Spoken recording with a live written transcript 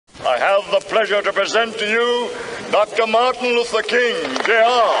I have the pleasure to present to you Dr. Martin Luther King, Jr.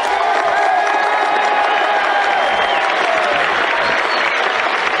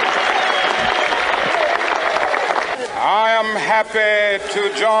 I am happy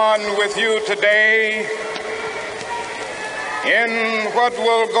to join with you today in what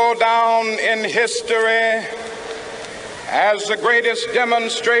will go down in history as the greatest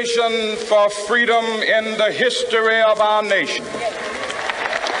demonstration for freedom in the history of our nation.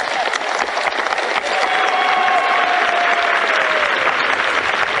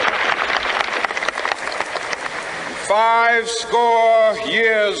 Five score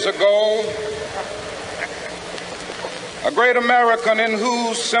years ago, a great American in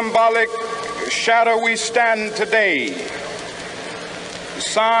whose symbolic shadow we stand today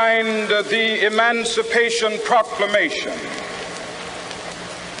signed the Emancipation Proclamation.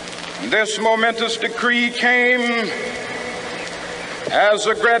 This momentous decree came as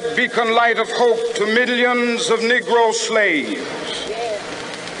a great beacon light of hope to millions of Negro slaves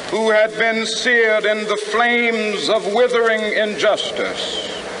who had been seared in the flames of withering injustice.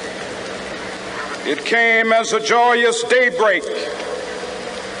 It came as a joyous daybreak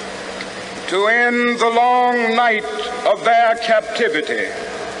to end the long night of their captivity.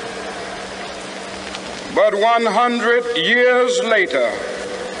 But 100 years later,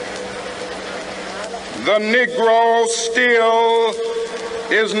 the Negro still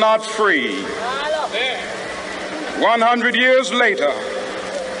is not free. 100 years later,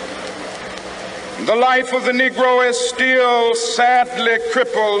 the life of the Negro is still sadly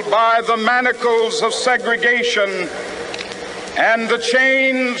crippled by the manacles of segregation and the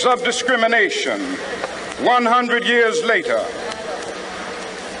chains of discrimination. 100 years later,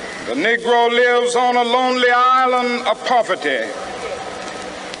 the Negro lives on a lonely island of poverty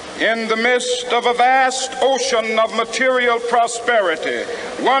in the midst of a vast ocean of material prosperity.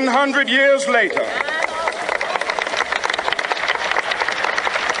 100 years later,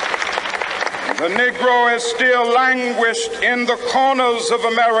 the Negro is still languished in the corners of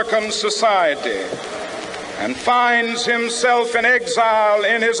American society and finds himself in exile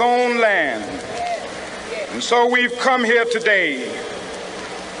in his own land. And so we've come here today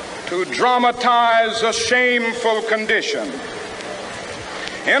to dramatize a shameful condition.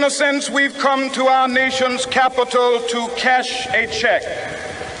 In a sense, we've come to our nation's capital to cash a check.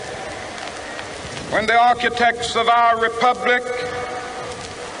 When the architects of our republic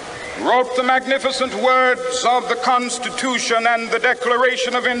wrote the magnificent words of the Constitution and the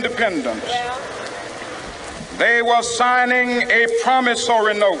Declaration of Independence, they were signing a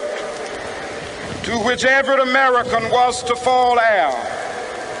promissory note to which every American was to fall heir.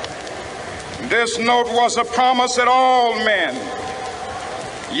 This note was a promise that all men,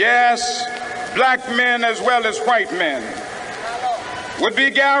 yes, black men as well as white men, would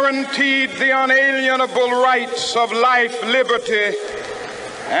be guaranteed the unalienable rights of life, liberty,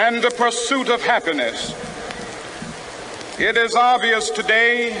 and the pursuit of happiness. It is obvious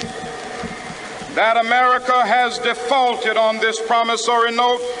today that America has defaulted on this promissory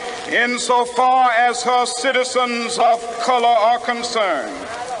note insofar as her citizens of color are concerned.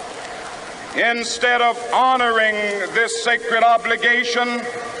 Instead of honoring this sacred obligation,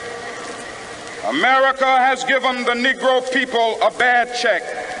 America has given the Negro people a bad check,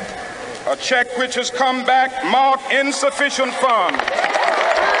 a check which has come back marked insufficient funds.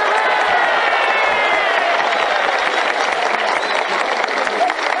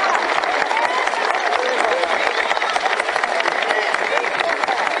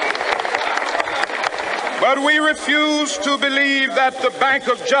 But we refuse to believe that the Bank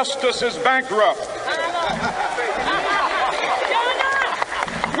of Justice is bankrupt.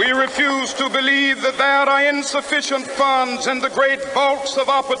 We refuse to believe that there are insufficient funds in the great vaults of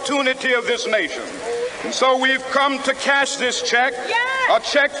opportunity of this nation. And so we've come to cash this check, a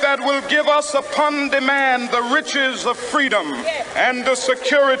check that will give us upon demand the riches of freedom and the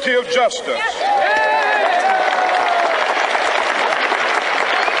security of justice.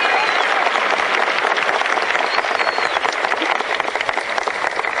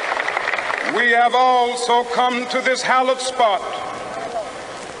 We have also come to this hallowed spot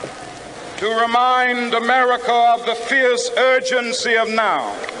to remind America of the fierce urgency of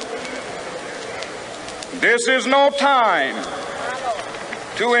now. This is no time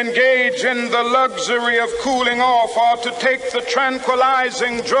to engage in the luxury of cooling off or to take the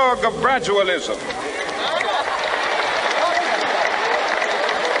tranquilizing drug of gradualism.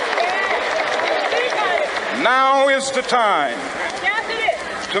 Now is the time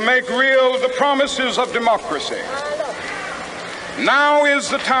to make real the promises of democracy. Now is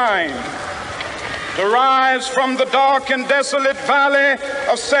the time to rise from the dark and desolate valley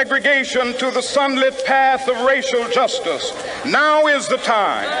of segregation to the sunlit path of racial justice. Now is the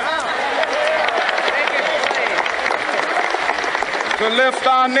time to lift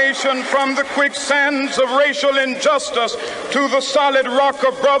our nation from the quicksands of racial injustice to the solid rock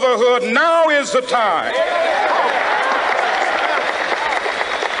of brotherhood. Now is the time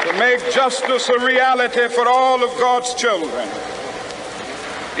to make justice a reality for all of God's children.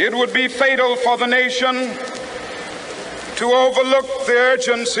 It would be fatal for the nation to overlook the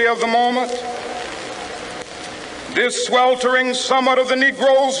urgency of the moment. This sweltering summit of the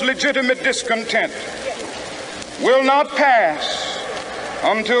Negro's legitimate discontent will not pass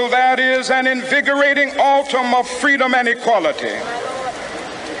until that is an invigorating autumn of freedom and equality.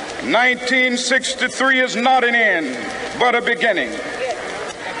 1963 is not an end, but a beginning.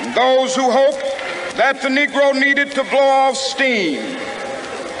 Those who hope that the Negro needed to blow off steam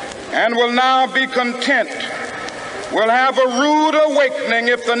and will now be content will have a rude awakening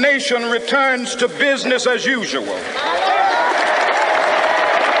if the nation returns to business as usual.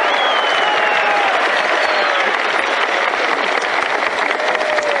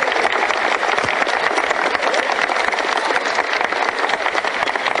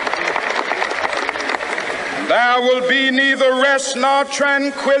 There will be neither rest nor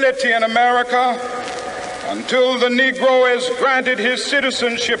tranquility in America until the Negro is granted his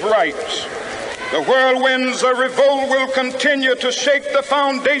citizenship rights. The whirlwinds of revolt will continue to shake the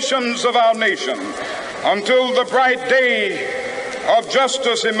foundations of our nation until the bright day of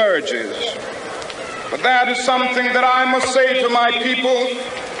justice emerges. But that is something that I must say to my people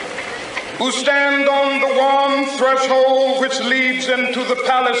who stand on the warm threshold which leads into the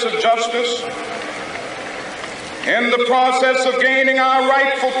palace of justice. In the process of gaining our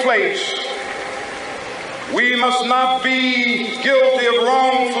rightful place, we must not be guilty of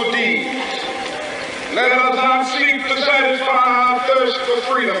wrongful deeds. Let us not seek to satisfy our thirst for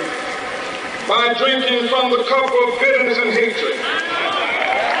freedom by drinking from the cup of bitterness and hatred.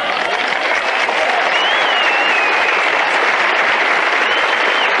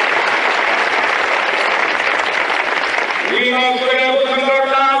 We must forever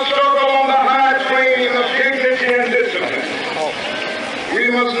conduct our struggle on the high plane of dignity and discipline.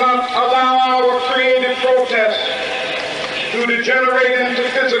 We must not allow our creative protests to degenerate into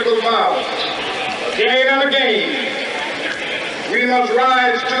physical violence. Again and again, we must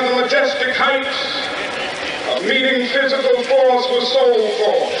rise to the majestic heights of meeting physical force with soul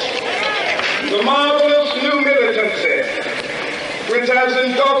force. The marvelous new militancy which has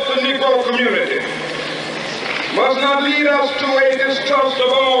engulfed the Negro community must not lead us to a distrust of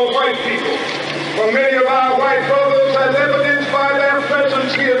all white people. For many of our white brothers, as evidenced by their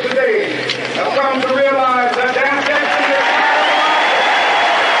presence here today, have come to realize that their destiny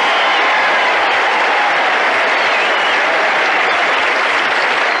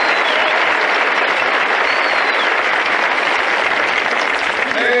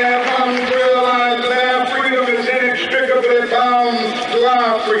is bound to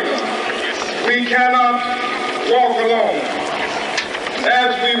our freedom. We cannot walk alone.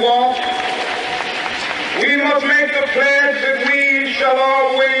 As we walk, we must make the pledge that we shall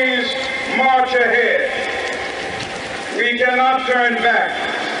always march ahead. We cannot turn back.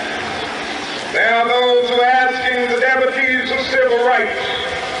 There are those who are asking the devotees of civil rights,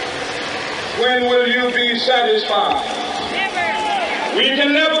 when will you be satisfied? We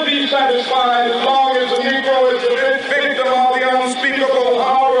can never be satisfied as long as the Negro is the victim of the unspeakable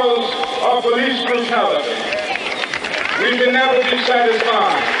horrors of police brutality. We can never be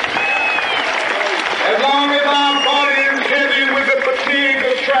satisfied as long as our body is heavy with the fatigue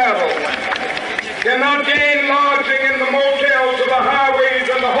of travel, cannot gain lodging in the motels of the highways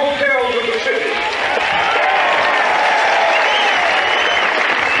and the hotels of the city.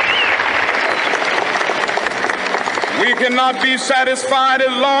 We cannot be satisfied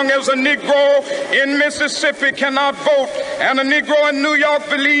as long as a Negro in Mississippi cannot vote and a Negro in New York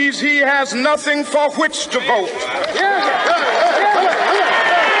believes he has nothing for which to vote.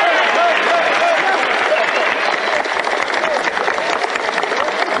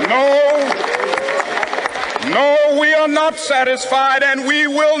 No, we are not satisfied, and we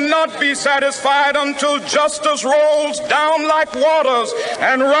will not be satisfied until justice rolls down like waters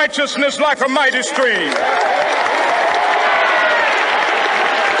and righteousness like a mighty stream.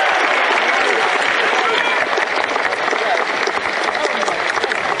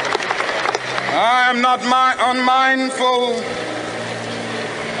 I am not unmindful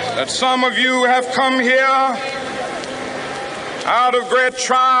that some of you have come here out of great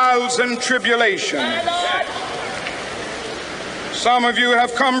trials and tribulations. Some of you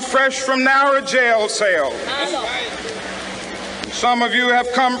have come fresh from narrow jail cells. Some of you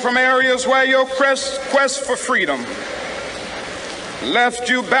have come from areas where your quest for freedom left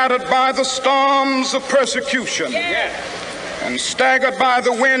you battered by the storms of persecution and staggered by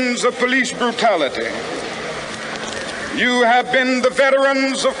the winds of police brutality. You have been the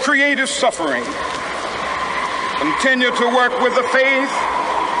veterans of creative suffering. Continue to work with the faith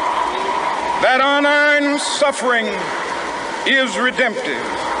that unearned suffering is redemptive.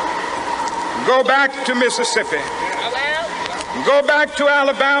 Go back to Mississippi. Go back to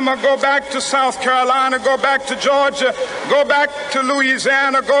Alabama, go back to South Carolina, go back to Georgia, go back to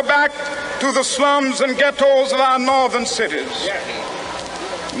Louisiana, go back to the slums and ghettos of our northern cities,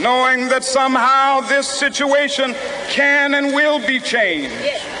 knowing that somehow this situation can and will be changed.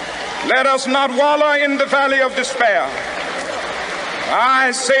 Let us not wallow in the valley of despair.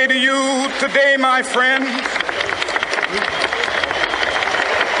 I say to you today, my friends,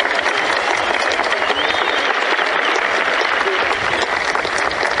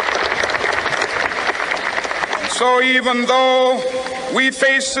 so even though we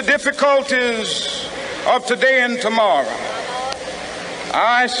face the difficulties of today and tomorrow,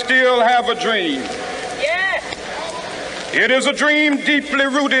 I still have a dream. It is a dream deeply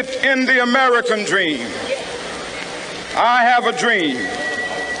rooted in the American dream. I have a dream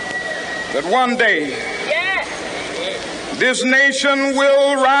that one day this nation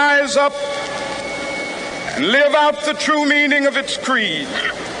will rise up and live out the true meaning of its creed.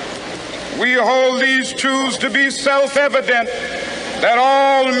 We hold these truths to be self-evident, that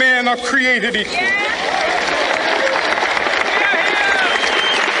all men are created equal.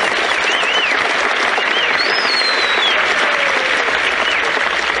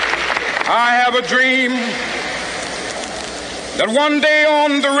 I have a dream that one day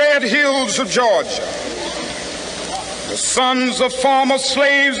on the red hills of Georgia, the sons of former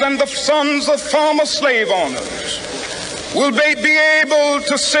slaves and the sons of former slave owners will be able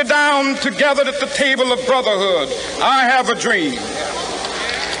to sit down together at the table of brotherhood. I have a dream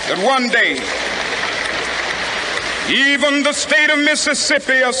that one day, even the state of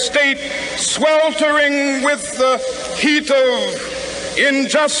Mississippi, a state sweltering with the heat of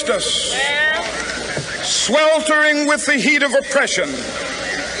injustice, sweltering with the heat of oppression,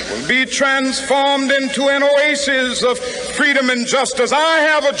 will be transformed into an oasis of freedom and justice. I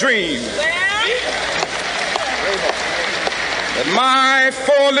have a dream that my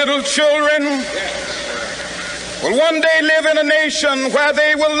 4 little children will one day live in a nation where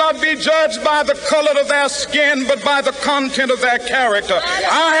they will not be judged by the color of their skin, but by the content of their character.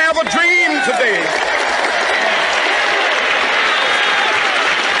 I have a dream today.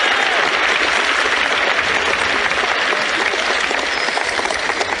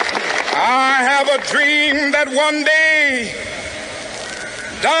 I have a dream that one day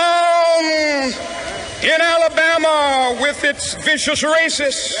down in Alabama, with its vicious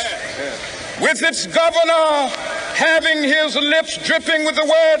racists, with its governor having his lips dripping with the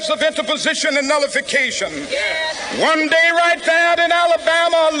words of interposition and nullification, one day right there in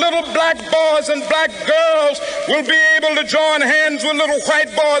Alabama, little black boys and black girls will be able to join hands with little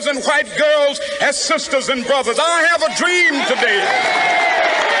white boys and white girls as sisters and brothers. I have a dream today.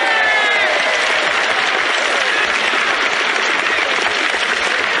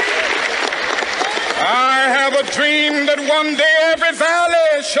 I have a dream that one day every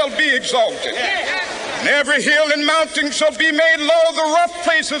valley shall be exalted, and every hill and mountain shall be made low. The rough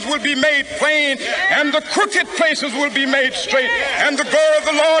places will be made plain, and the crooked places will be made straight. And the glory of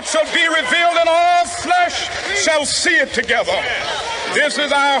the Lord shall be revealed, and all flesh shall see it together. This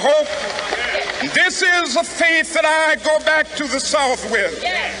is our hope. This is a faith that I go back to the South with.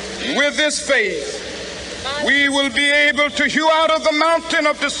 With this faith, we will be able to hew out of the mountain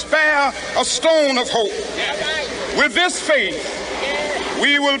of despair a stone of hope. With this faith,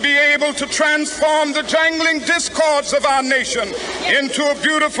 we will be able to transform the jangling discords of our nation into a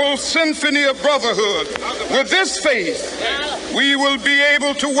beautiful symphony of brotherhood. With this faith, we will be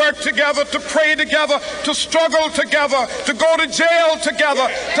able to work together, to pray together, to struggle together, to go to jail together,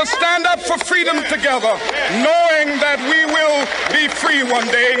 to stand up for freedom together, knowing that we will be free one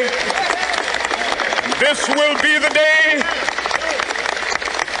day. This will be the day.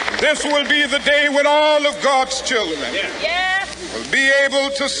 This will be the day when all of God's children will be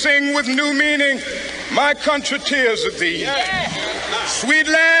able to sing with new meaning, "My country, tears of thee. Sweet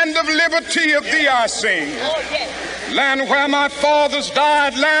land of liberty, of thee I sing. Land where my fathers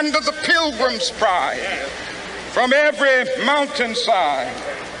died, land of the pilgrim's pride. From every mountainside,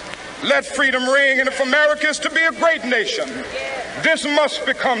 let freedom ring. And if America is to be a great nation, this must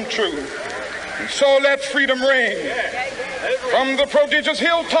become true. So let freedom ring from the prodigious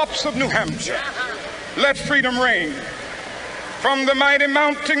hilltops of New Hampshire. Let freedom ring from the mighty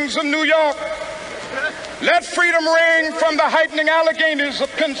mountains of New York. Let freedom ring from the heightening Alleghenies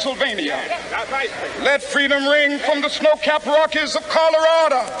of Pennsylvania. Let freedom ring from the snow-capped Rockies of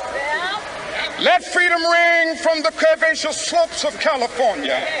Colorado. Let freedom ring from the curvaceous slopes of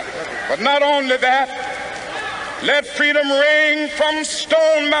California. But not only that, let freedom ring from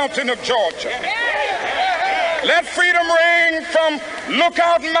Stone Mountain of Georgia. Let freedom ring from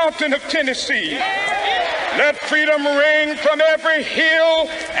Lookout Mountain of Tennessee. Let freedom ring from every hill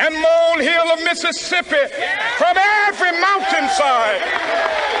and molehill of Mississippi, from every mountainside.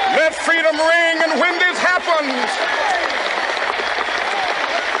 Let freedom ring, and when this happens,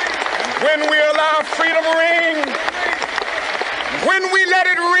 when we allow freedom to ring, when we let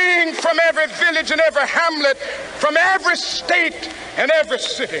it ring from every village and every hamlet, from every state and every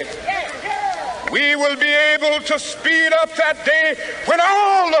city, we will be able to speed up that day when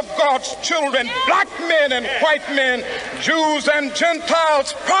all of God's children, black men and white men, Jews and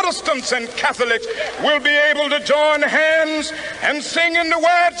Gentiles, Protestants and Catholics, will be able to join hands and sing in the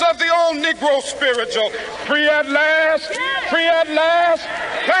words of the old Negro spiritual, free at last, free at last.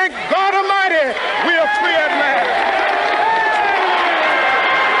 Thank God Almighty, we are free at last.